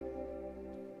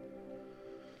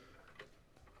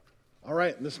All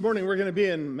right, this morning we're going to be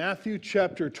in Matthew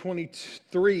chapter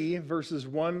 23, verses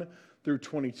 1 through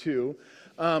 22.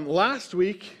 Last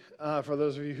week, for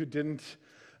those of you who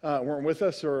weren't with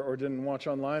us or didn't watch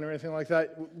online or anything like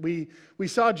that, we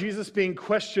saw Jesus being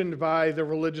questioned by the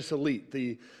religious elite,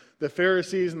 the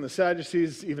Pharisees and the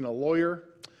Sadducees, even a lawyer,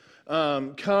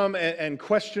 come and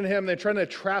question him. They're trying to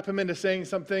trap him into saying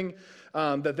something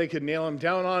that they could nail him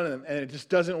down on, and it just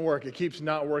doesn't work. It keeps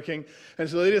not working. And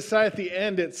so they decide at the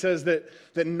end, it says that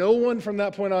no one from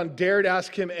that point on dared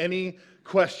ask him any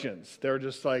questions. They're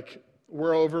just like,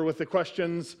 we're over with the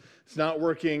questions. It's not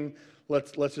working.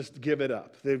 Let's just give it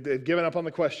up. They've given up on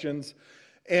the questions.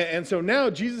 And so now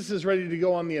Jesus is ready to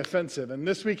go on the offensive. And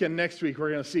this week and next week,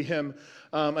 we're going to see him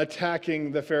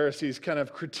attacking the Pharisees, kind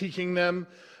of critiquing them,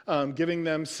 giving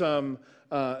them some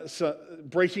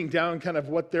breaking down kind of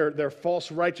what their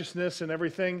false righteousness and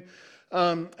everything.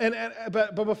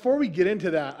 But before we get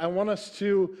into that, I want us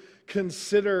to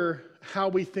consider how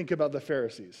we think about the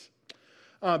Pharisees.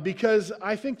 Because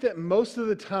I think that most of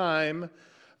the time,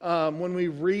 when we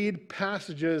read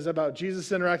passages about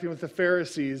Jesus interacting with the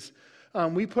Pharisees,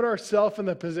 we put ourselves in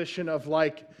the position of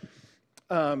like,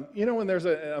 when there's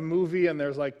a movie and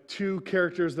there's like two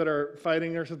characters that are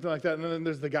fighting or something like that, and then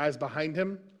there's the guys behind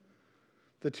him,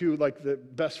 the two like the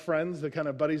best friends, the kind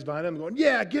of buddies behind him going,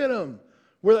 yeah, get him.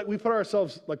 We put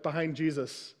ourselves like behind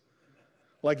Jesus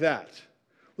like that.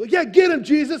 We're like, yeah, get him,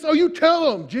 Jesus. Oh, you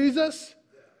tell him, Jesus.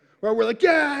 Where we're like,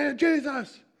 yeah,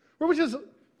 Jesus. Which is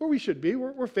where we should be.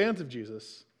 We're fans of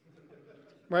Jesus.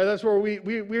 Right? That's where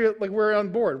we're on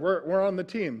board. We're on the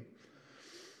team.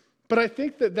 But I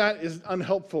think that is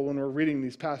unhelpful when we're reading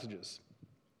these passages.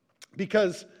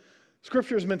 Because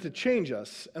Scripture is meant to change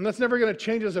us. And that's never going to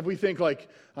change us if we think like,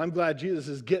 I'm glad Jesus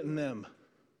is getting them.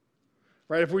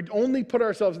 Right? If we only put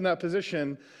ourselves in that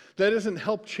position, that doesn't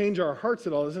help change our hearts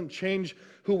at all. It doesn't change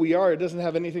who we are. It doesn't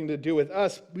have anything to do with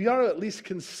us. We ought to at least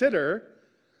consider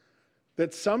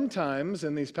that sometimes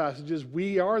in these passages,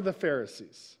 we are the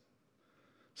Pharisees.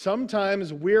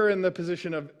 Sometimes we're in the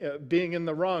position of being in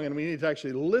the wrong, and we need to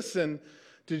actually listen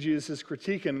to Jesus'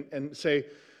 critique and say,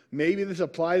 maybe this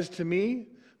applies to me.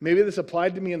 Maybe this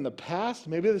applied to me in the past.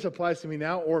 Maybe this applies to me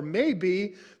now. Or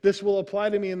maybe this will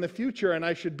apply to me in the future, and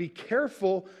I should be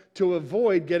careful to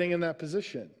avoid getting in that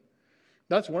position.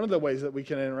 That's one of the ways that we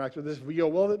can interact with this. If we go,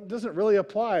 well, it doesn't really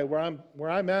apply where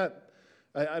I'm at.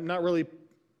 I'm not really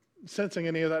sensing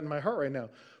any of that in my heart right now.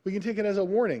 We can take it as a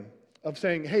warning of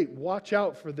saying, hey, watch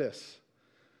out for this.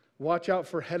 Watch out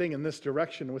for heading in this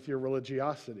direction with your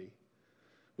religiosity,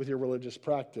 with your religious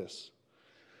practice.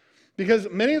 Because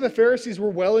many of the Pharisees were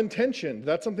well-intentioned.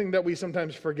 That's something that we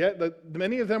sometimes forget, that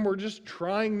many of them were just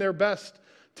trying their best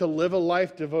to live a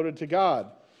life devoted to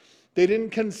God. They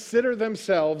didn't consider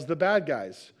themselves the bad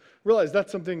guys. Realize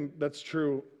that's something that's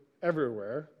true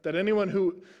everywhere, that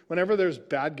whenever there's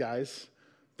bad guys,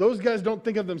 those guys don't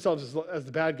think of themselves as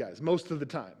the bad guys most of the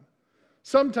time.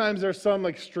 Sometimes there's some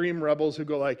extreme rebels who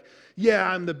go like, yeah,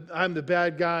 I'm the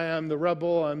bad guy, I'm the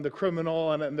rebel, I'm the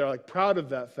criminal, and they're like proud of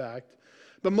that fact.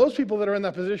 But most people that are in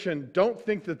that position don't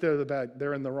think that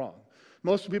they're in the wrong.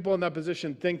 Most people in that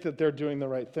position think that they're doing the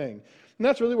right thing. And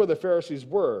that's really where the Pharisees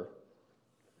were.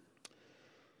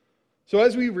 So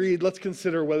as we read, let's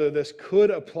consider whether this could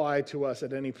apply to us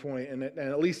at any point and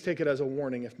at least take it as a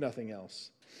warning, if nothing else.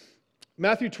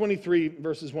 Matthew 23,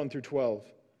 verses 1 through 12.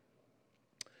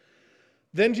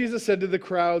 Then Jesus said to the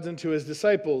crowds and to his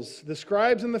disciples, the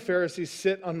scribes and the Pharisees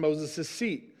sit on Moses'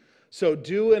 seat. So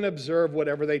do and observe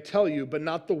whatever they tell you, but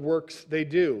not the works they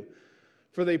do.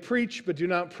 For they preach, but do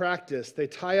not practice. They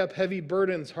tie up heavy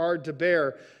burdens hard to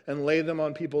bear and lay them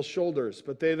on people's shoulders,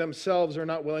 but they themselves are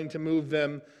not willing to move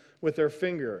them with their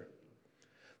finger.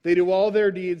 They do all their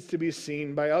deeds to be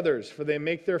seen by others, for they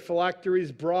make their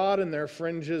phylacteries broad and their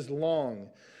fringes long,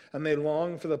 and they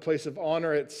long for the place of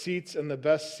honor at seats and the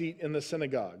best seat in the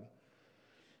synagogue,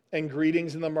 and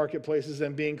greetings in the marketplaces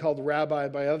and being called rabbi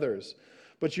by others.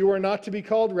 But you are not to be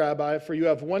called rabbi, for you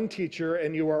have one teacher,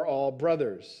 and you are all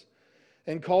brothers.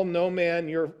 And call no man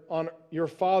your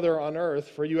father on earth,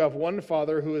 for you have one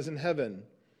Father who is in heaven.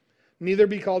 Neither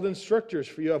be called instructors,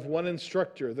 for you have one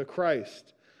instructor, the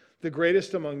Christ. The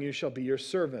greatest among you shall be your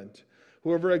servant.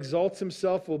 Whoever exalts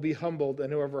himself will be humbled,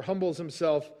 and whoever humbles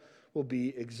himself will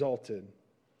be exalted.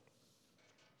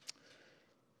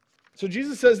 So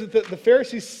Jesus says that the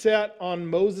Pharisees sat on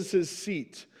Moses'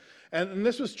 seat. And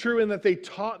this was true in that they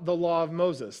taught the law of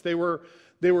Moses. They were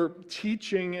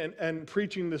teaching and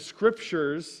preaching the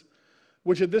scriptures,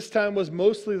 which at this time was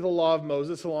mostly the law of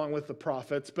Moses along with the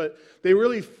prophets, but they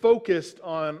really focused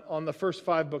on the first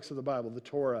 5 books of the Bible, the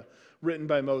Torah, written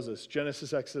by Moses,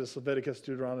 Genesis, Exodus, Leviticus,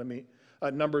 Deuteronomy,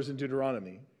 Numbers and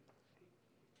Deuteronomy.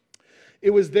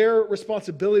 It was their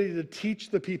responsibility to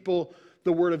teach the people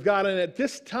the Word of God. And at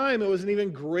this time, it was an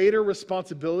even greater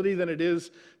responsibility than it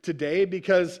is today,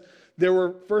 because there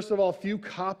were, first of all, few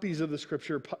copies of the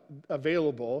Scripture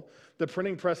available. The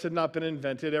printing press had not been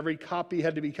invented. Every copy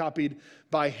had to be copied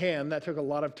by hand. That took a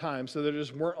lot of time. So there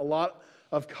just weren't a lot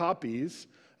of copies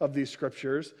of these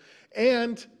Scriptures.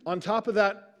 And on top of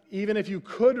that, even if you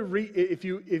could if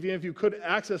you could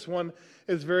access one,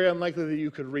 it's very unlikely that you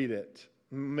could read it.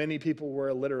 Many people were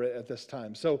illiterate at this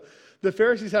time. So the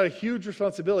Pharisees had a huge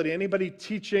responsibility. Anybody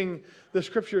teaching the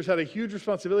Scriptures had a huge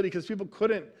responsibility because people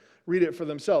couldn't read it for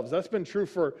themselves. That's been true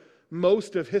for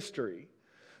most of history.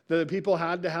 The people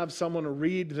had to have someone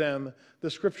read them the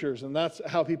Scriptures, and that's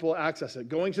how people access it.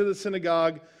 Going to the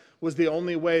synagogue was the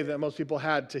only way that most people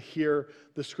had to hear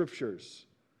the Scriptures.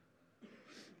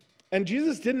 And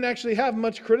Jesus didn't actually have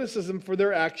much criticism for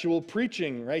their actual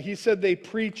preaching, right? He said they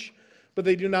preach, but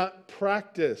they do not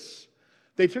practice.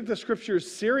 They took the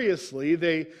Scriptures seriously.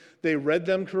 They read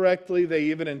them correctly. They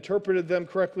even interpreted them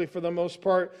correctly for the most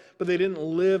part, but they didn't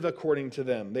live according to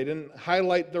them. They didn't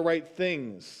highlight the right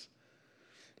things.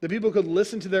 The people could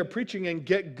listen to their preaching and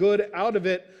get good out of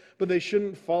it, but they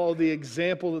shouldn't follow the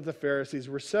example that the Pharisees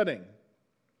were setting.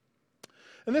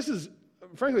 And this is,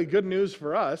 frankly, good news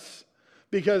for us,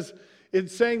 because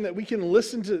it's saying that we can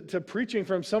listen to preaching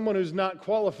from someone who's not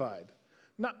qualified.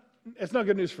 It's not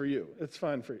good news for you. It's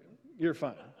fine for you. You're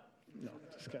fine. No,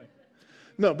 just kidding.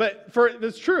 No, but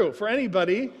it's true. For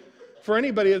anybody,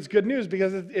 it's good news,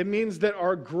 because it means that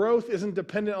our growth isn't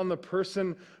dependent on the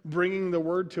person bringing the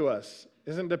word to us,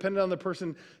 isn't dependent on the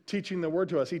person teaching the word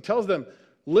to us. He tells them,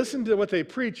 listen to what they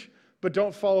preach, but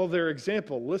don't follow their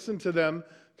example. Listen to them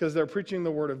because they're preaching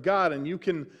the word of God, and you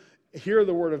can hear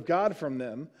the word of God from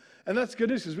them. And that's good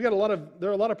news, because there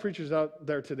are a lot of preachers out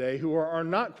there today who are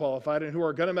not qualified and who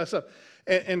are going to mess up.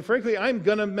 And frankly, I'm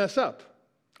going to mess up.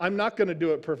 I'm not going to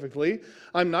do it perfectly.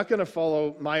 I'm not going to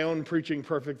follow my own preaching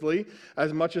perfectly.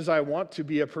 As much as I want to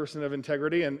be a person of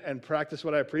integrity and practice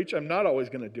what I preach, I'm not always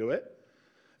going to do it.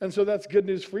 And so that's good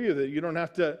news for you, that you don't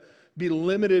have to be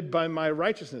limited by my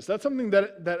righteousness. That's something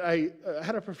that I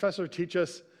had a professor teach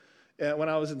us when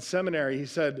I was in seminary. He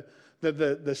said that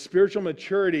the spiritual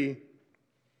maturity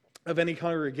of any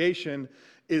congregation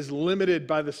is limited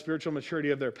by the spiritual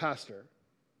maturity of their pastor.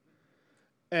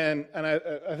 And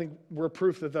I think we're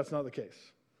proof that that's not the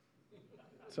case.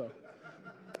 So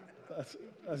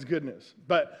that's good news.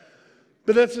 But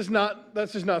that's just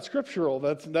not scriptural.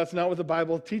 That's not what the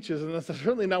Bible teaches, and that's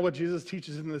certainly not what Jesus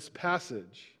teaches in this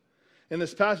passage. In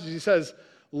this passage, he says,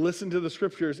 listen to the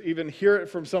Scriptures, even hear it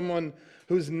from someone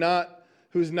who's not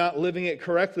living it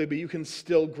correctly, but you can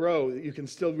still grow. You can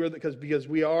still grow because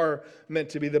we are meant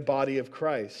to be the body of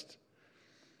Christ.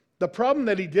 The problem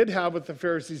that he did have with the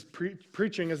Pharisees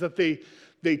preaching is that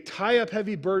they tie up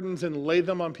heavy burdens and lay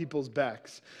them on people's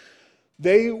backs.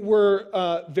 They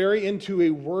were very into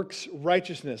a works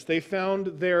righteousness. They found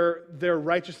their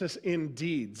righteousness in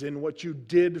deeds, in what you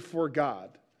did for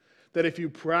God. That if you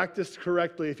practiced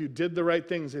correctly, if you did the right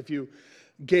things, if you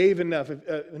gave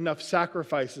enough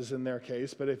sacrifices in their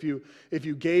case, but if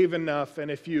you gave enough and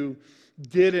if you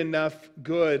did enough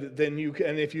good, then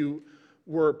and if you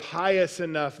were pious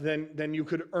enough, then you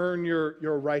could earn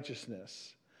your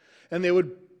righteousness. And they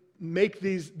would make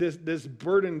this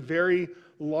burden very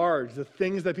large. The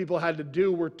things that people had to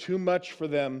do were too much for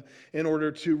them in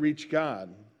order to reach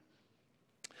God.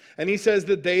 And he says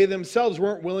that they themselves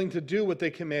weren't willing to do what they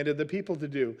commanded the people to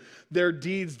do. Their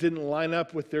deeds didn't line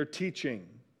up with their teaching.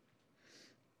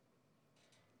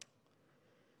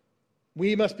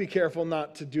 We must be careful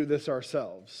not to do this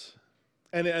ourselves.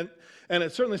 And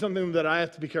it's certainly something that I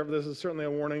have to be careful. This is certainly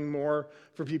a warning more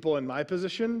for people in my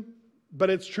position, but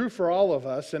it's true for all of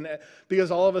us, and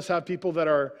because all of us have people that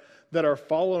are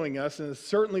following us, and it's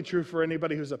certainly true for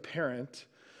anybody who's a parent,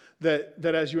 that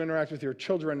as you interact with your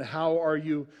children, how are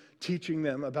you teaching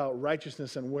them about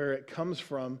righteousness and where it comes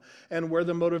from and where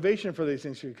the motivation for these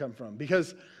things should come from?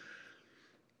 Because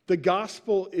the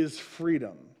gospel is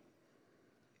freedom.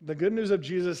 The good news of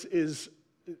Jesus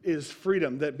is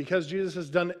freedom, that because Jesus has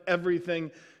done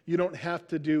everything, you don't have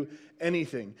to do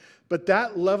anything. But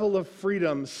that level of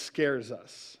freedom scares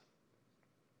us.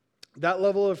 That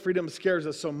level of freedom scares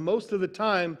us. So most of the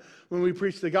time when we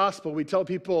preach the gospel, we tell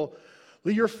people,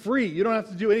 well, you're free. You don't have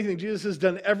to do anything. Jesus has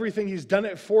done everything. He's done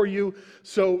it for you.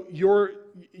 So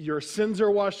your sins are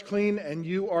washed clean and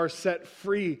you are set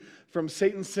free from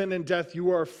Satan's sin and death.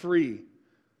 You are free.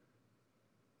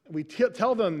 We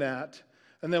tell them that,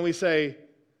 and then we say,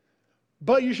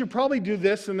 but you should probably do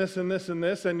this and this and this and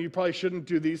this, and you probably shouldn't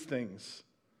do these things,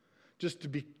 just to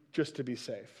be just to be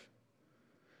safe.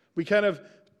 We kind of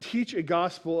teach a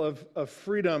gospel of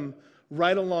freedom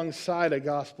right alongside a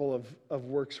gospel of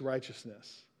works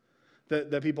righteousness.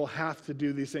 That people have to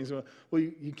do these things. Well,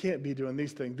 you can't be doing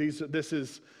these things. This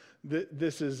is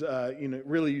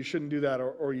really you shouldn't do that,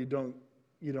 or you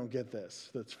don't get this.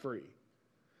 That's free.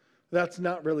 That's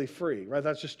not really free, right?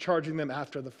 That's just charging them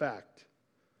after the fact.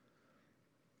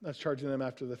 That's charging them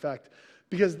after the fact.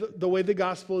 Because the way the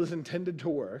gospel is intended to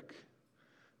work,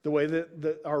 the way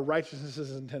that our righteousness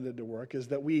is intended to work, is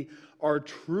that we are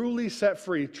truly set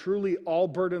free, truly all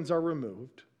burdens are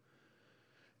removed.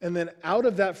 And then out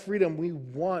of that freedom, we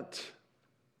want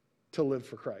to live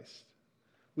for Christ.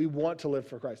 We want to live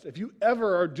for Christ. If you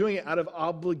ever are doing it out of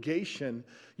obligation,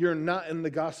 you're not in the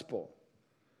gospel.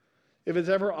 If it's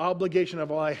ever obligation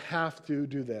of, well, I have to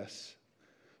do this.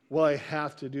 Well, I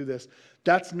have to do this.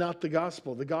 That's not the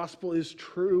gospel. The gospel is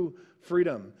true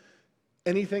freedom.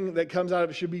 Anything that comes out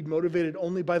of it should be motivated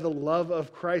only by the love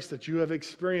of Christ that you have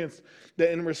experienced,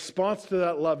 that in response to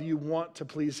that love, you want to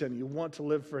please him. You want to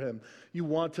live for him. You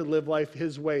want to live life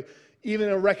his way, even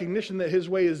a recognition that his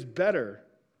way is better.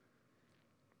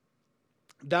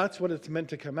 That's what it's meant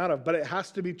to come out of, but it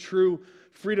has to be true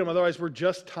freedom. Otherwise, we're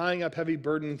just tying up heavy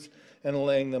burdens and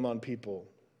laying them on people.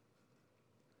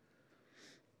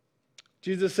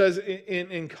 Jesus says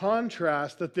in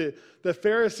contrast that the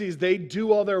Pharisees, they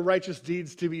do all their righteous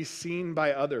deeds to be seen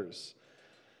by others.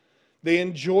 They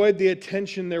enjoyed the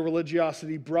attention their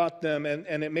religiosity brought them,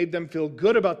 and it made them feel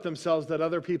good about themselves that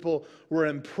other people were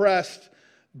impressed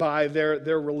by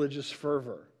their religious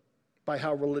fervor, by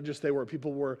how religious they were.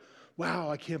 People were, wow,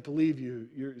 I can't believe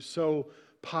you're so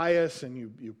pious, and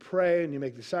you pray, and you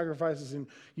make the sacrifices, and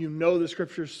you know the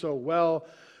scriptures so well.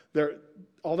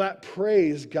 All that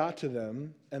praise got to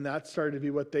them, and that started to be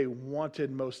what they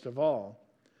wanted most of all.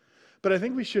 But I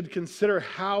think we should consider,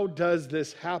 how does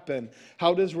this happen?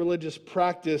 How does religious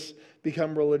practice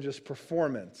become religious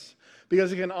performance?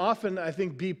 Because it can often, I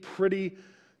think, be pretty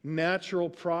natural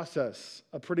process,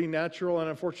 a pretty natural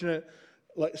and unfortunate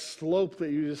slope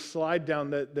that you just slide down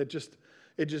that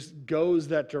just goes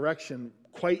that direction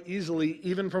quite easily,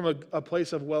 even from a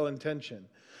place of well-intention.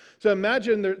 So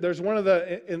imagine there's one of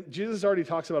and Jesus already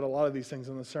talks about a lot of these things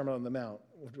in the Sermon on the Mount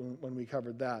when we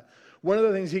covered that. One of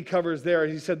the things he covers there,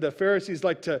 he said the Pharisees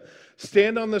like to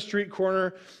stand on the street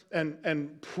corner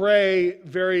and pray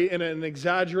in an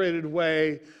exaggerated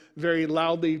way, very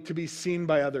loudly, to be seen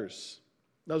by others.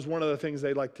 That was one of the things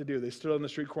they liked to do. They stood on the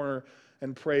street corner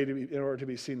and prayed in order to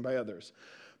be seen by others.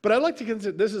 But I'd like to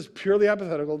consider, this is purely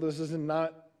hypothetical.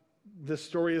 This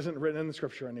story isn't written in the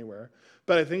scripture anywhere.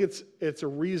 But I think it's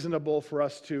reasonable for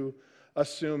us to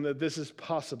assume that this is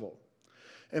possible.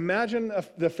 Imagine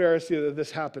the Pharisee that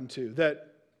this happened to,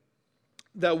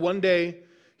 that one day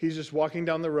he's just walking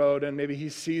down the road and maybe he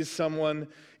sees someone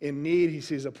in need, he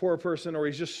sees a poor person, or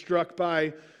he's just struck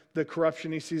by the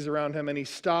corruption he sees around him, and he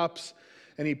stops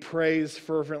and he prays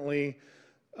fervently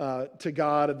to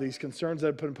God of these concerns that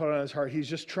have been put on his heart. He's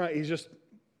just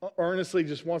earnestly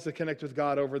just wants to connect with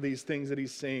God over these things that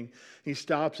he's seeing. He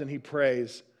stops and he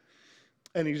prays,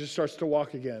 and he just starts to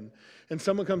walk again. And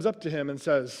someone comes up to him and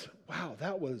says, wow,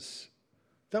 that was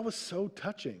so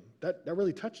touching. That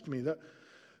really touched me.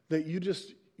 That you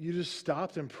just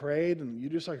stopped and prayed, and you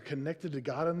just like connected to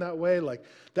God in that way. Like,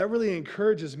 that really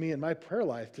encourages me in my prayer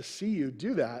life to see you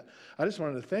do that. I just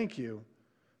wanted to thank you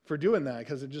for doing that,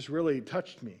 because it just really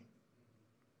touched me.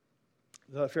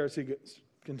 The Pharisee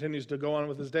continues to go on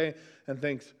with his day and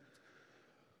thinks,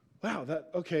 wow,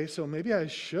 so maybe I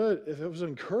should, if it was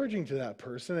encouraging to that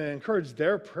person and encouraged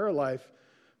their prayer life,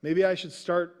 maybe I should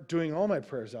start doing all my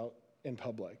prayers out in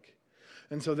public.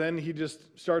 And so then he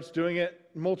just starts doing it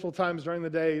multiple times during the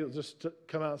day. He'll just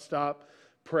come out, stop,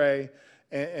 pray,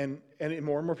 and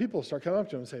more and more people start coming up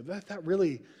to him and say, that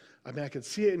really, I could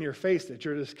see it in your face that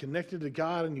you're just connected to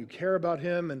God and you care about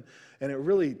him, and it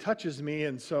really touches me,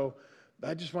 and so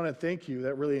I just want to thank you.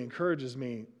 That really encourages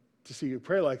me to see you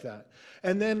pray like that.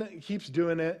 And then he keeps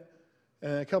doing it,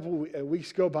 and a couple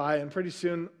weeks go by, and pretty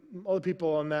soon all the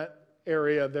people in that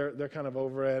area, they're kind of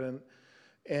over it,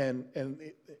 and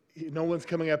no one's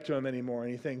coming up to him anymore,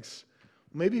 and he thinks,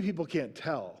 maybe people can't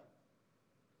tell.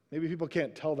 Maybe people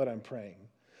can't tell that I'm praying.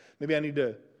 Maybe I need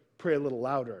to pray a little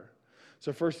louder.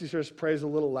 So first he starts prays a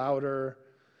little louder,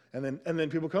 and then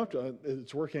people come up to him.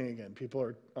 It's working again.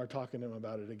 People are talking to him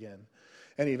about it again,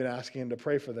 and even asking him to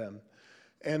pray for them.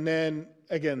 And then,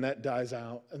 again, that dies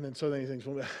out. And then he thinks,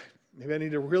 well, maybe I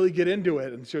need to really get into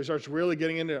it. And so he starts really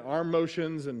getting into arm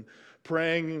motions and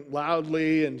praying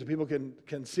loudly, and so people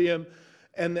can see him.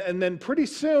 And then pretty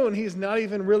soon, he's not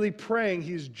even really praying.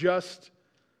 He's just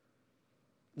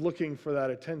looking for that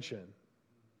attention.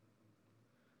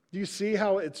 Do you see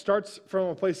how it starts from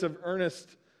a place of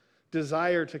earnest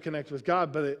desire to connect with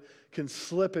God, but it can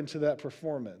slip into that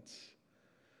performance?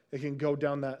 It can go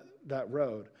down that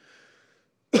road.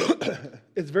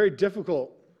 It's very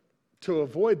difficult to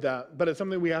avoid that, but it's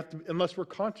something we have to, unless we're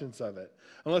conscious of it,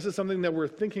 unless it's something that we're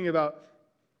thinking about,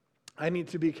 I need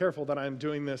to be careful that I'm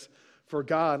doing this for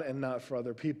God and not for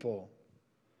other people.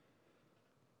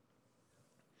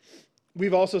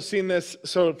 We've also seen this,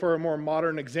 so for a more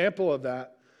modern example of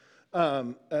that,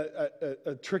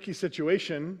 a tricky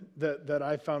situation that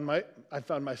I found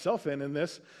myself in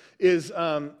this is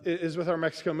with our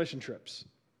Mexico mission trips.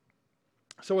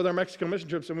 So with our Mexico mission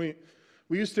trips, and we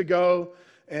used to go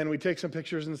and we'd take some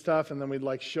pictures and stuff, and then we'd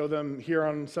like show them here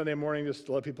on Sunday morning just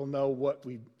to let people know what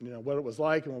it was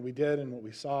like and what we did and what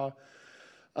we saw.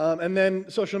 And then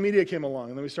social media came along,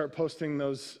 and then we start posting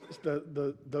those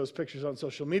pictures on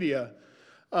social media,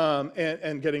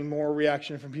 and getting more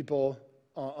reaction from people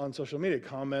on social media,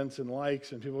 comments and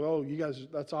likes, and people, oh, you guys,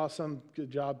 that's awesome,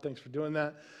 good job, thanks for doing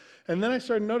that. And then I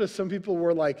started to notice some people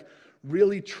were like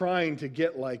really trying to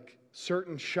get like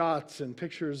certain shots and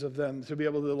pictures of them to be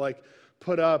able to like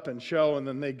put up and show, and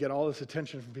then they get all this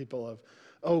attention from people of,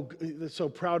 oh, they're so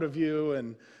proud of you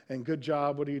and good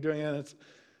job, what are you doing? And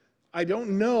I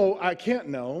can't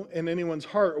know in anyone's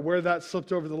heart where that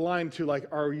slipped over the line to like,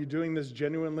 are you doing this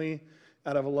genuinely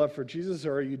out of a love for Jesus,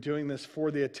 or are you doing this for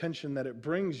the attention that it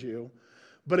brings you?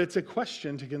 But it's a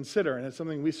question to consider, and it's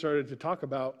something we started to talk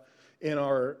about in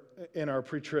our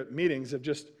pre-trip meetings of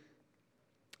just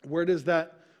where is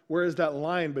that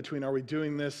line between, are we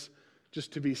doing this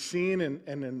just to be seen,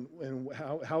 and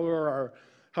how are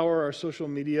our social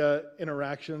media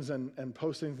interactions and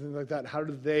posting, things like that, how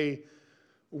do they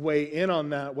weigh in on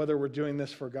that, whether we're doing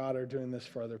this for God or doing this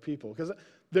for other people? Because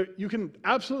you can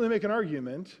absolutely make an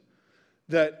argument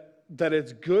that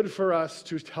it's good for us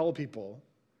to tell people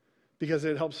because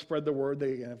it helps spread the word.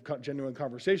 They have genuine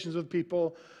conversations with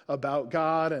people about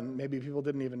God, and maybe people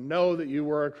didn't even know that you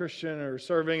were a Christian or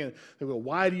serving, and they go,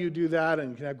 why do you do that?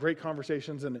 And you can have great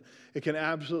conversations, and it can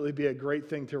absolutely be a great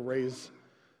thing to raise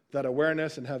that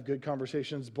awareness and have good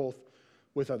conversations both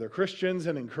with other Christians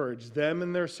and encourage them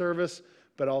in their service,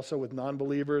 but also with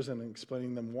non-believers and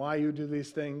explaining them why you do these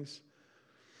things.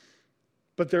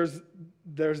 But there's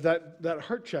that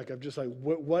heart check of just like,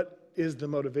 what is the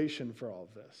motivation for all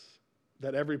of this?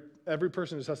 That every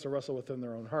person just has to wrestle within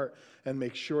their own heart and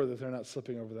make sure that they're not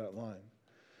slipping over that line.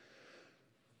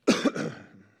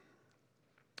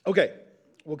 Okay,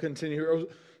 we'll continue here.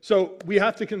 So we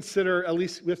have to consider,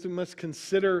 must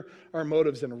consider our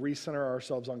motives and recenter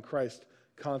ourselves on Christ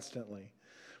constantly.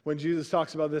 When Jesus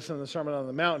talks about this in the Sermon on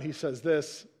the Mount, he says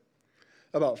this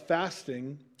about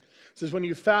fasting. He says, when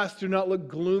you fast, do not look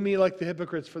gloomy like the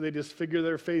hypocrites, for they disfigure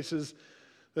their faces,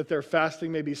 that their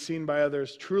fasting may be seen by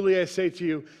others. Truly I say to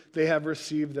you, they have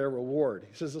received their reward.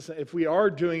 He says, listen, if we are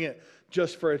doing it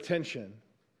just for attention,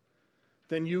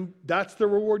 then that's the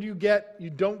reward you get. You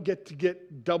don't get to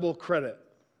get double credit.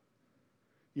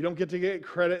 You don't get to get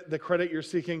the credit you're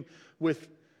seeking with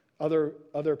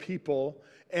other people,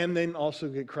 and then also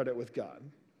get credit with God.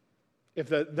 If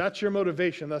that's your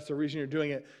motivation, that's the reason you're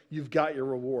doing it, you've got your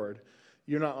reward.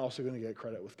 You're not also going to get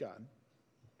credit with God.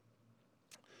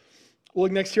 We'll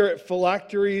look next here at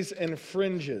phylacteries and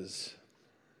fringes.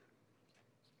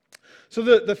 So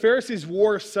the Pharisees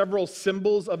wore several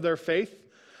symbols of their faith.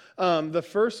 The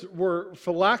first were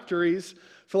phylacteries.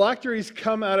 Phylacteries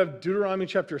come out of Deuteronomy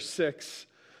chapter 6,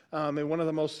 in one of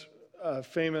the most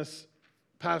famous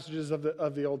passages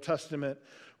of the Old Testament,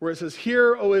 where it says,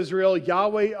 "Hear, O Israel,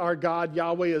 Yahweh our God,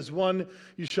 Yahweh is one.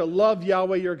 You shall love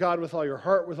Yahweh your God with all your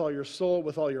heart, with all your soul,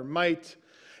 with all your might.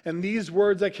 And these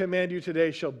words I command you today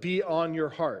shall be on your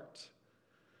heart.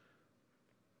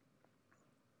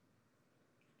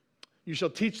 You shall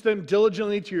teach them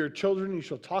diligently to your children. You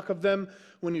shall talk of them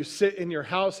when you sit in your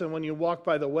house and when you walk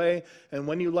by the way and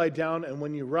when you lie down and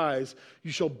when you rise.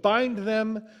 You shall bind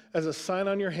them as a sign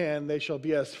on your hand. They shall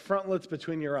be as frontlets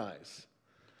between your eyes.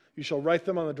 You shall write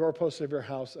them on the doorposts of your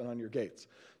house and on your gates."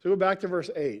 So go back to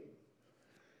verse 8.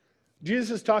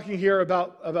 Jesus is talking here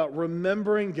about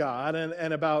remembering God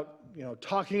and about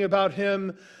talking about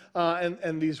Him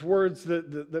and these words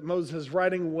that Moses is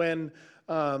writing when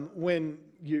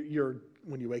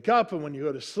you wake up and when you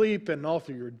go to sleep and all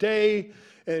through your day,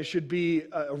 and it should be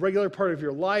a regular part of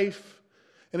your life.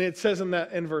 And it says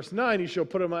in verse 9, you shall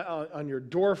put them on your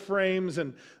door frames,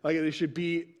 and like they should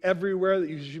be everywhere, that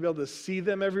you should be able to see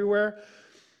them everywhere.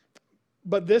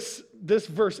 But this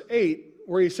verse 8,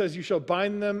 where he says you shall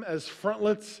bind them as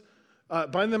frontlets,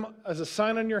 bind them as a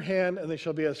sign on your hand, and they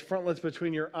shall be as frontlets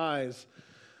between your eyes.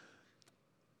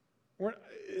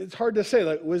 It's hard to say.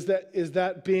 Like, is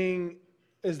that being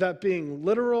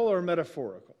literal or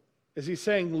metaphorical? Is he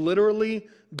saying literally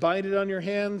bind it on your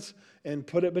hands and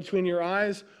put it between your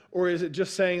eyes? Or is it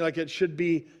just saying like it should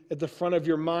be at the front of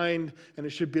your mind and it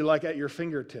should be like at your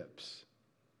fingertips?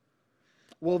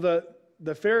 Well,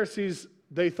 the Pharisees,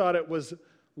 they thought it was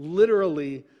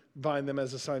literally bind them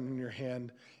as a sign in your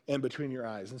hand and between your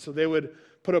eyes. And so they would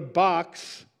put a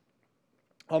box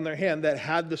on their hand that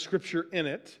had the scripture in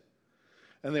it,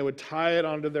 and they would tie it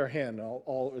onto their hand.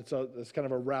 It's kind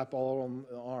of a wrap all on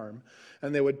the arm.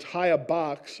 And they would tie a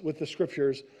box with the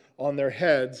scriptures on their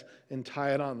heads and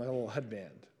tie it on like a little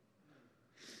headband.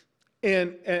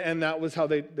 And that was how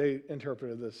they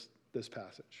interpreted this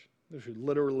passage. They should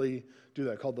literally do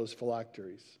that, called those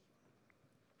phylacteries.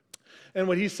 And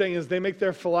what he's saying is they make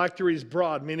their phylacteries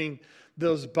broad, meaning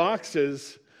those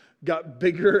boxes got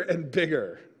bigger and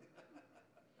bigger.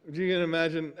 You can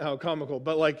imagine how comical.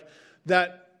 But like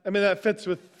that, I mean, that fits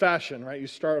with fashion, right? You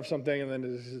start with something and then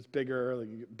it's bigger, like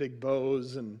you get big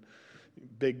bows and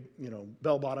big,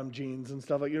 bell-bottom jeans and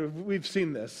stuff. Like, we've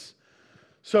seen this.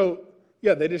 So,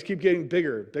 yeah, they just keep getting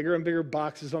bigger and bigger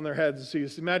boxes on their heads. So you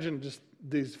just imagine just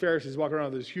these Pharisees walking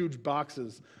around with these huge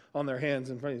boxes on their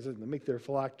hands in front of you. They make their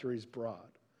phylacteries broad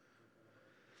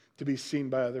to be seen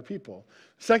by other people.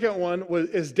 Second one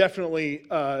is definitely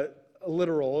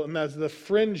literal, and that's the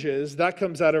fringes. That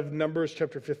comes out of Numbers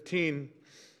chapter 15,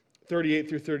 38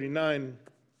 through 39.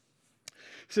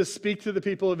 It says, "Speak to the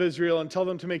people of Israel and tell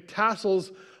them to make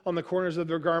tassels on the corners of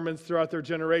their garments throughout their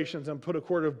generations, and put a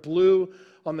cord of blue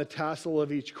on the tassel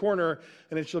of each corner.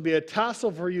 And it shall be a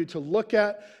tassel for you to look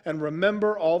at and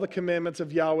remember all the commandments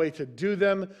of Yahweh, to do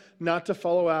them, not to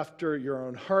follow after your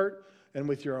own heart and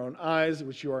with your own eyes,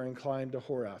 which you are inclined to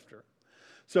whore after."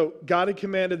 So God had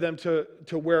commanded them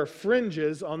to wear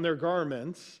fringes on their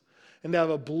garments and to have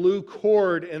a blue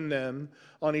cord in them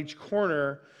on each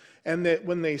corner, and that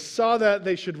when they saw that,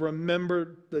 they should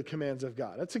remember the commands of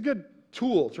God. That's a good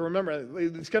tool to remember.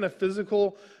 These kind of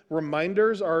physical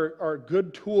reminders are a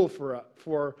good tool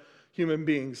for human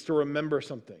beings to remember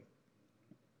something.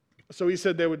 So he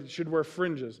said they should wear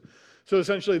fringes. So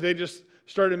essentially they just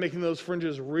started making those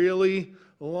fringes really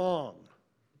long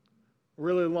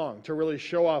to really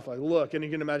show off, like, look. And you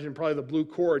can imagine probably the blue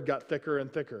cord got thicker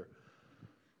and thicker,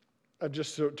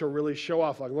 just to really show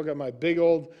off, like, look at my big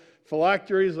old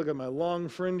phylacteries, look at my long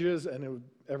fringes, and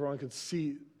everyone could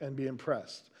see and be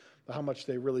impressed by how much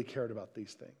they really cared about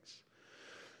these things.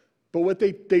 But what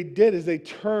they did is they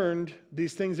turned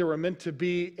these things that were meant to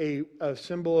be a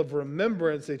symbol of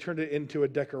remembrance, they turned it into a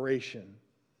decoration.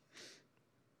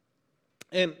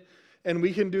 And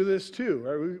we can do this too,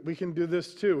 right? We can do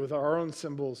this too with our own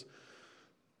symbols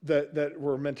that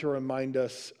were meant to remind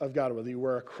us of God. Whether you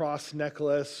wear a cross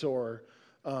necklace or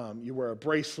you wear a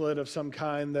bracelet of some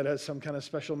kind that has some kind of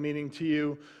special meaning to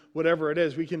you, whatever it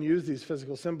is, we can use these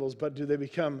physical symbols, but do they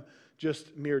become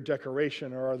just mere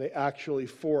decoration, or are they actually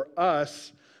for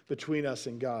us, between us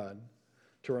and God,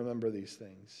 to remember these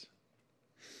things?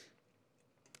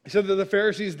 He said that the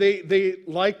Pharisees, they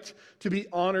liked to be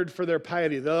honored for their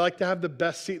piety. They liked to have the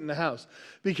best seat in the house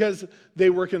because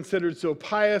they were considered so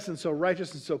pious and so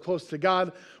righteous and so close to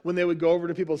God. When they would go over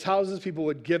to people's houses, people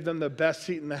would give them the best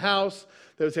seat in the house.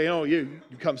 They would say, "Oh, you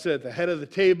come sit at the head of the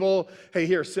table. Hey,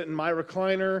 here, sit in my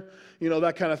recliner."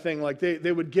 That kind of thing. Like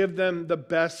they would give them the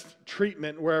best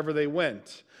treatment wherever they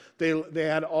went. They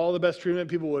had all the best treatment.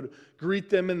 People would greet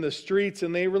them in the streets,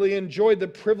 and they really enjoyed the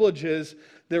privileges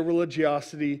their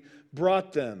religiosity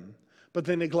brought them. But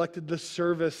they neglected the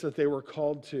service that they were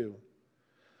called to.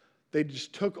 They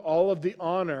just took all of the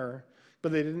honor,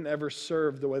 but they didn't ever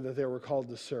serve the way that they were called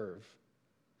to serve.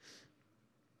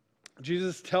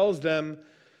 Jesus tells them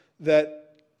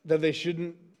that they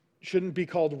shouldn't be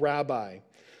called rabbi.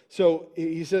 So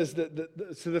he says that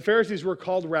the Pharisees were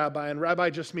called rabbi, and rabbi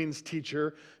just means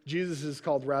teacher. Jesus is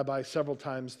called rabbi several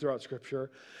times throughout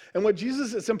Scripture. And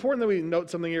it's important that we note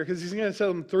something here, because he's going to tell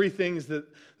them three things that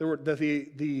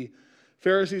the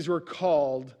Pharisees were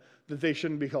called that they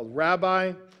shouldn't be called: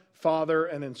 rabbi, father,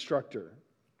 and instructor,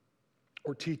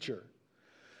 or teacher.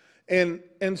 And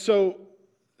so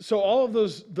all of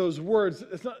those words,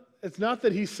 it's not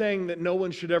that he's saying that no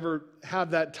one should ever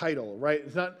have that title, right?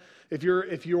 It's not. If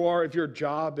your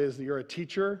job is that you're a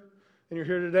teacher and you're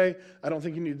here today, I don't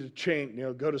think you need to change,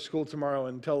 go to school tomorrow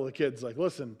and tell the kids, like,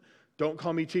 listen, don't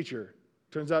call me teacher.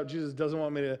 Turns out Jesus doesn't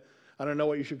want me to, I don't know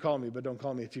what you should call me, but don't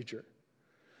call me a teacher.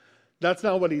 That's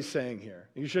not what he's saying here.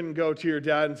 You shouldn't go to your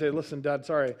dad and say, listen, Dad,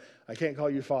 sorry, I can't call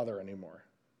you father anymore.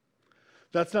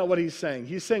 That's not what he's saying.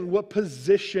 He's saying, what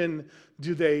position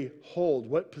do they hold?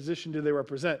 What position do they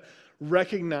represent?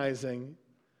 Recognizing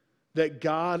that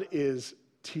God is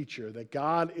teacher, that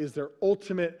God is their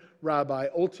ultimate rabbi,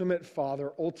 ultimate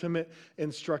father, ultimate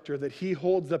instructor, that he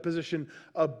holds the position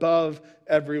above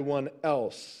everyone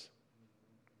else.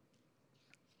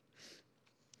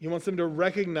 He wants them to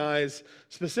recognize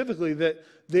specifically that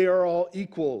they are all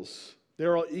equals.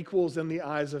 They're all equals in the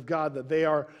eyes of God, that they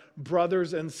are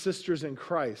brothers and sisters in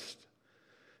Christ.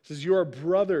 He says, you are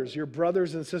brothers, your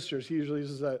brothers and sisters. He usually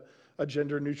uses a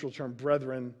gender-neutral term,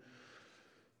 brethren.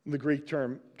 The Greek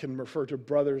term can refer to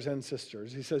brothers and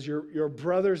sisters. He says, you're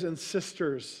brothers and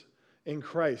sisters in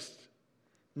Christ.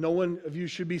 No one of you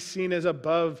should be seen as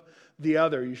above the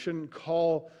other. You shouldn't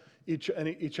call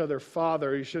each other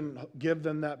father. You shouldn't give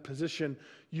them that position.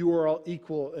 You are all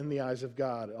equal in the eyes of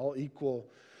God, all equal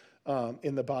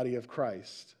in the body of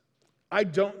Christ. I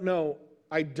don't know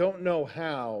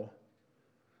how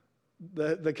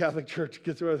the Catholic Church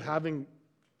gets away with having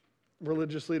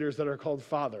religious leaders that are called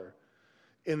father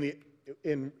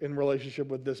in relationship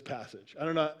with this passage. I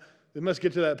don't know. They must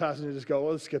get to that passage and just go,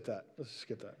 well, let's skip that. Let's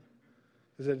skip that.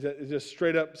 Because it just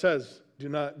straight up says, do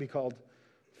not be called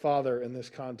father in this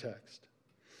context.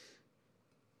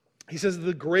 He says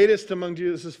the greatest among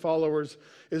Jesus' followers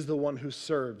is the one who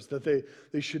serves, that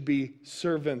they should be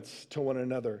servants to one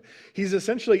another. He's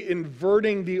essentially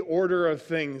inverting the order of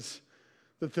things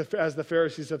as the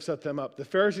Pharisees have set them up. The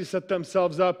Pharisees set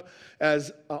themselves up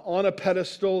as on a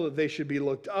pedestal that they should be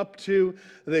looked up to.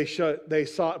 They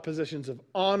sought positions of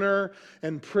honor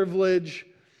and privilege.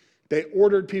 They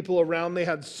ordered people around. They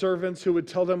had servants who would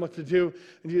tell them what to do.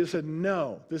 And Jesus said,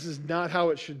 no, this is not how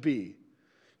it should be.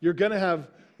 You're going to have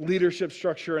leadership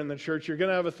structure in the church. You're going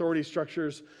to have authority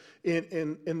structures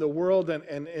in the world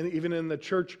and even in the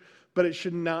church, but it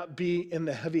should not be in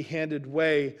the heavy-handed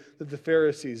way that the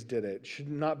Pharisees did it. It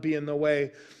should not be in the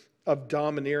way of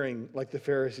domineering like the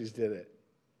Pharisees did it.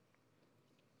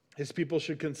 His people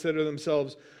should consider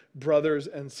themselves brothers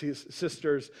and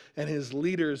sisters, and his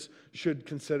leaders should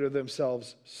consider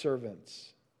themselves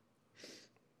servants.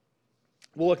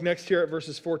 We'll look next here at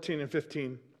verses 14 and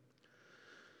 15.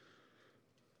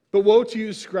 But woe to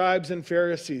you, scribes and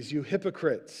Pharisees, you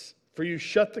hypocrites, for you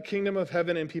shut the kingdom of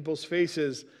heaven in people's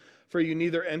faces, for you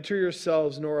neither enter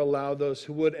yourselves nor allow those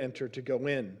who would enter to go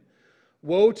in.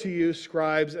 Woe to you,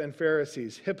 scribes and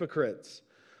Pharisees, hypocrites,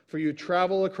 for you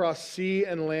travel across sea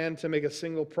and land to make a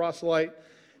single proselyte,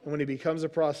 and when he becomes a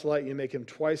proselyte, you make him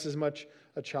twice as much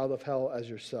a child of hell as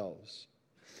yourselves.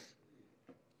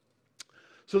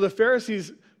 So the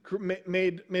Pharisees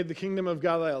made the kingdom of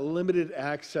God a limited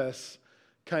access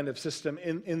kind of system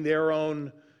in their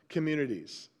own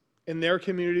communities. In their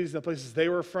communities, the places they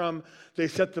were from, they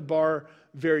set the bar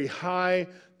very high.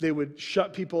 They would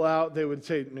shut people out. They would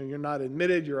say, no, you're not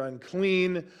admitted, you're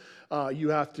unclean. You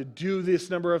have to do this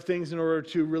number of things in order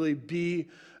to really be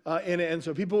in it. And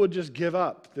so people would just give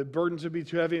up. The burdens would be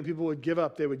too heavy and people would give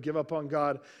up. They would give up on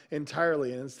God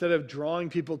entirely. And instead of drawing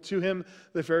people to him,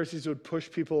 the Pharisees would push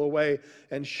people away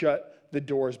and shut the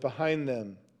doors behind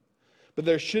them. But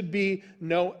there should be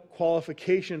no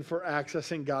qualification for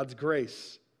accessing God's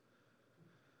grace.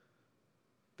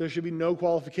 There should be no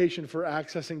qualification for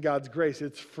accessing God's grace.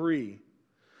 It's free.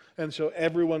 And so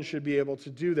everyone should be able to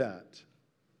do that.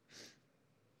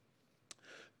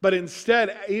 But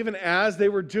instead, even as they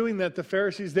were doing that, the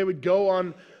Pharisees, they would go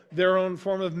on their own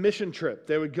form of mission trip.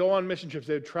 They would go on mission trips.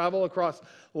 They would travel across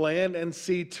land and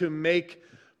sea to make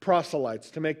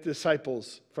proselytes, to make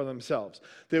disciples for themselves.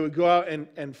 They would go out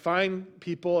and find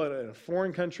people in a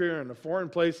foreign country or in a foreign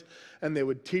place, and they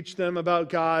would teach them about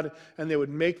God, and they would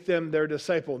make them their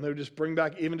disciple. And they would just bring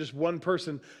back even just one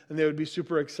person, and they would be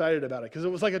super excited about it because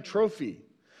it was like a trophy.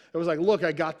 It was like, look,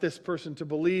 I got this person to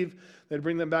believe. They'd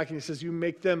bring them back, and he says, you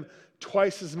make them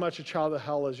twice as much a child of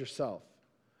hell as yourself.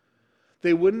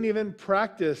 They wouldn't even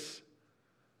practice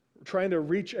trying to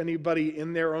reach anybody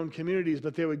in their own communities,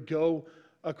 but they would go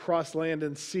across land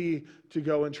and sea to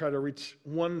go and try to reach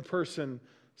one person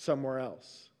somewhere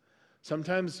else.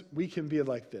 Sometimes we can be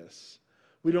like this.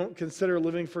 We don't consider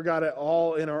living for God at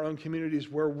all in our own communities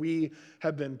where we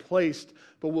have been placed,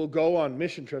 but we'll go on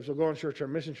mission trips. We'll go on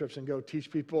short-term mission trips and go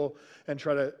teach people and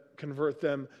try to convert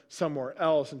them somewhere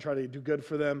else and try to do good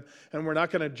for them. And we're not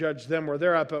going to judge them where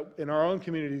they're at, but in our own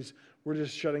communities, we're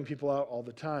just shutting people out all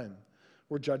the time.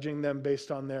 We're judging them based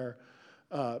on their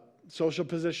social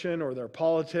position or their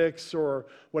politics or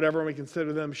whatever, and we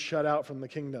consider them shut out from the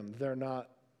kingdom. They're not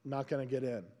going to get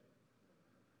in.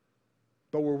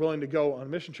 But we're willing to go on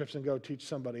mission trips and go teach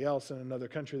somebody else in another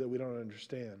country that we don't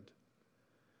understand.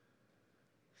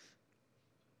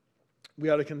 We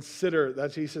ought to consider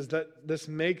that he says that this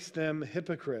makes them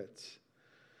hypocrites.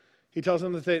 He tells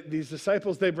them that these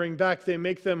disciples they bring back, they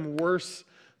make them worse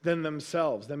than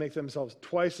themselves. They make themselves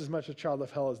twice as much a child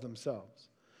of hell as themselves.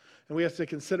 And we have to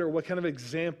consider, what kind of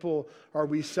example are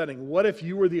we setting? What if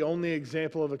you were the only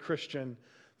example of a Christian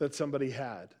that somebody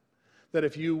had? That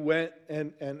if you went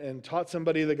and taught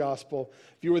somebody the gospel,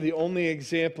 if you were the only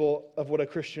example of what a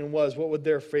Christian was, what would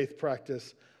their faith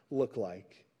practice look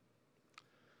like?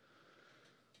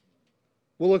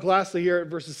 We'll look lastly here at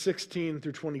verses 16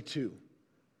 through 22.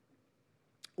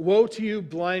 Woe to you,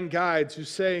 blind guides, who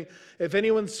say, if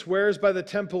anyone swears by the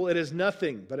temple, it is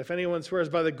nothing. But if anyone swears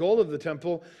by the gold of the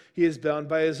temple, he is bound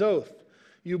by his oath.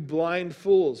 You blind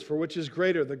fools, for which is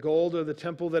greater, the gold or the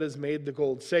temple that has made the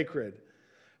gold sacred?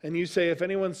 And you say, if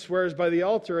anyone swears by the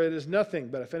altar, it is nothing.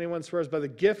 But if anyone swears by the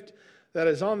gift that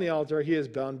is on the altar, he is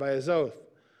bound by his oath.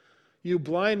 You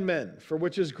blind men, for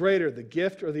which is greater, the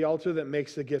gift or the altar that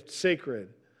makes the gift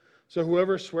sacred? So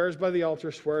whoever swears by the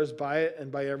altar swears by it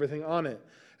and by everything on it.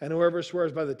 And whoever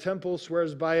swears by the temple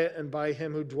swears by it and by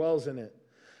him who dwells in it.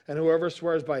 And whoever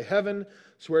swears by heaven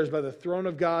swears by the throne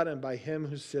of God and by him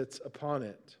who sits upon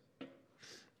it.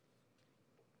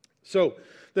 So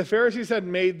the Pharisees had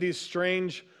made these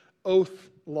strange oath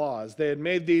laws. They had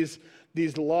made these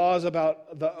laws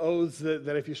about the oaths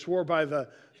that if you swore by the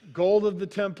gold of the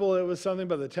temple, it was something,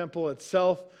 but the temple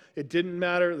itself, it didn't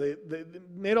matter. They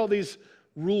made all these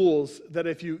rules that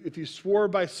if you swore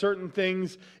by certain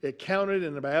things, it counted,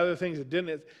 and by other things, it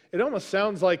didn't. It almost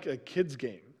sounds like a kid's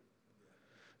game.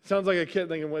 It sounds like a kid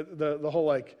thinking with the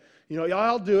whole yeah,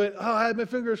 I'll do it. Oh, I had my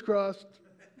fingers crossed.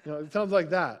 It sounds like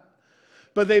that.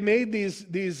 But they made these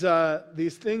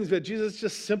things, but Jesus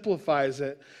just simplifies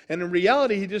it. And in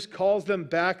reality, he just calls them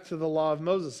back to the law of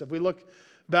Moses. If we look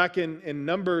back in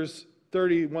Numbers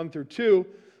 31 through 2,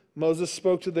 Moses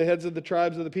spoke to the heads of the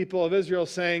tribes of the people of Israel,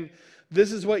 saying,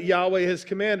 this is what Yahweh has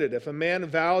commanded. If a man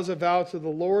vows a vow to the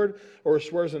Lord or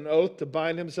swears an oath to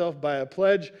bind himself by a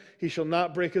pledge, he shall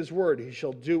not break his word. He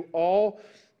shall do all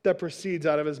that proceeds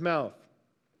out of his mouth.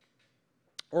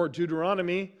 Or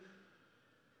Deuteronomy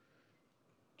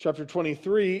chapter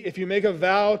 23, if you make a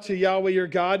vow to Yahweh your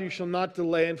God, you shall not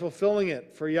delay in fulfilling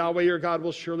it, for Yahweh your God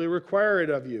will surely require it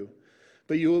of you.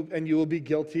 But you will be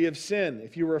guilty of sin.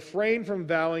 If you refrain from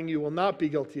vowing, you will not be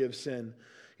guilty of sin.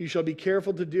 You shall be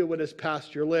careful to do what has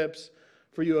passed your lips,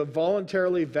 for you have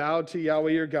voluntarily vowed to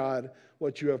Yahweh your God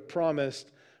what you have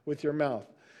promised with your mouth.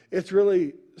 It's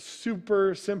really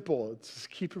super simple. It's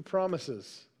just keep your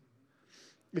promises.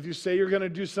 If you say you're going to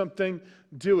do something,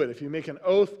 do it. If you make an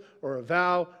oath or a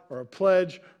vow or a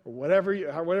pledge or whatever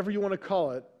you want to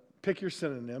call it, pick your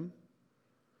synonym,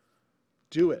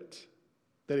 do it.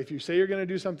 That if you say you're going to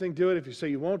do something, do it. If you say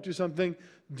you won't do something,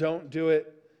 don't do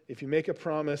it. If you make a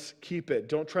promise, keep it.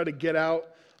 Don't try to get out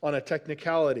on a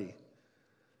technicality.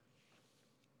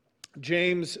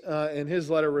 James, in his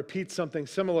letter, repeats something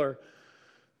similar.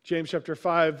 James chapter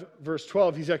 5, verse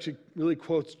 12, he actually really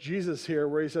quotes Jesus here,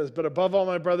 where he says, but above all,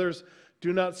 my brothers,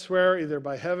 do not swear either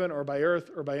by heaven or by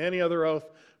earth or by any other oath,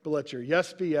 but let your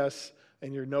yes be yes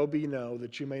and your no be no,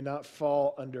 that you may not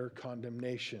fall under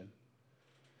condemnation.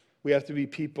 We have to be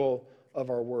people of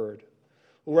our word.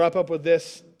 We'll wrap up with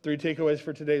this, 3 takeaways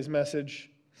for today's message.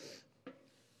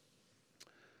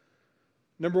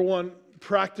 Number 1,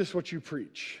 practice what you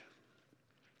preach.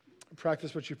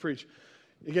 Practice what you preach.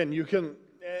 Again,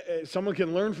 someone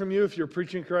can learn from you if you're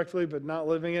preaching correctly but not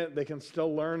living it. They can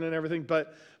still learn and everything,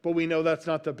 but we know that's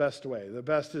not the best way. The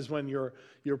best is when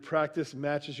your practice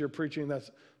matches your preaching.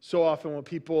 That's so often what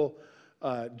people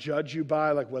judge you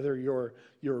by, like whether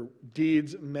your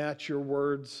deeds match your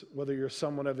words, whether you're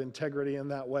someone of integrity in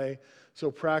that way. So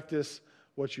practice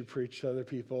what you preach to other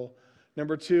people.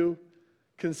 Number 2,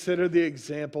 consider the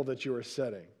example that you are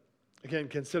setting. Again,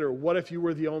 consider, what if you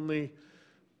were the only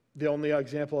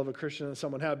example of a Christian that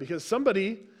someone had? Because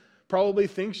somebody probably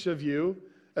thinks of you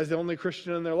as the only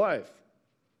Christian in their life.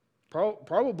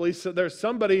 Probably so there's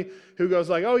somebody who goes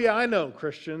like, oh yeah, I know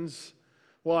Christians.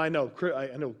 Well, I know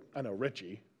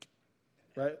Richie,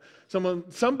 right?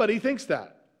 Somebody thinks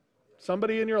that.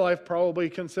 Somebody in your life probably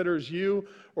considers you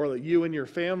or you and your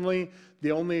family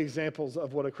the only examples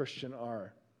of what a Christian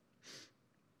are.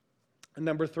 And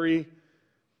number 3,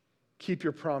 keep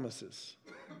your promises.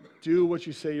 Do what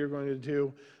you say you're going to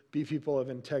do. Be people of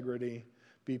integrity.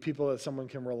 Be people that someone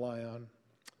can rely on.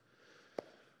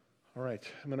 All right,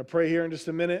 I'm going to pray here in just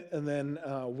a minute, and then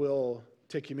we'll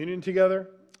take communion together,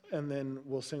 and then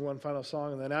we'll sing one final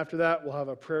song. And then after that, we'll have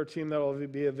a prayer team that will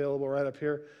be available right up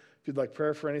here. If you'd like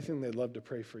prayer for anything, they'd love to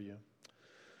pray for you.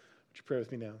 Would you pray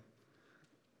with me now?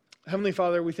 Heavenly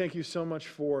Father, we thank you so much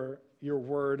for your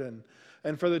word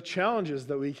and for the challenges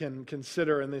that we can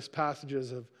consider in these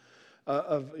passages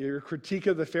of your critique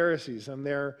of the Pharisees and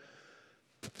their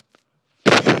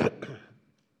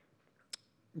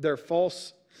their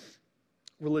false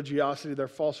religiosity, their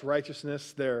false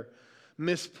righteousness, their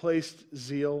misplaced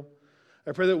zeal.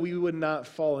 I pray that we would not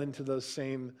fall into those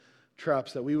same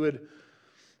traps, that we would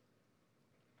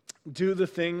do the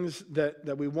things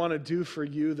that we want to do for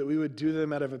you, that we would do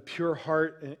them out of a pure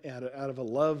heart and out of a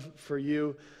love for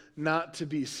you, not to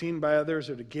be seen by others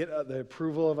or to get the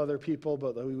approval of other people,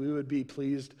 but that we would be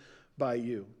pleased by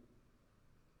you.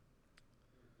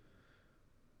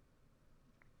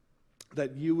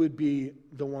 That you would be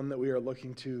the one that we are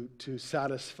looking to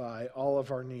satisfy all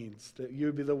of our needs, that you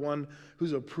would be the one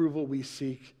whose approval we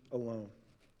seek alone.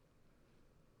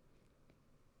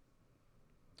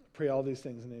 Pray all these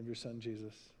things in the name of your Son,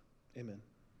 Jesus. Amen.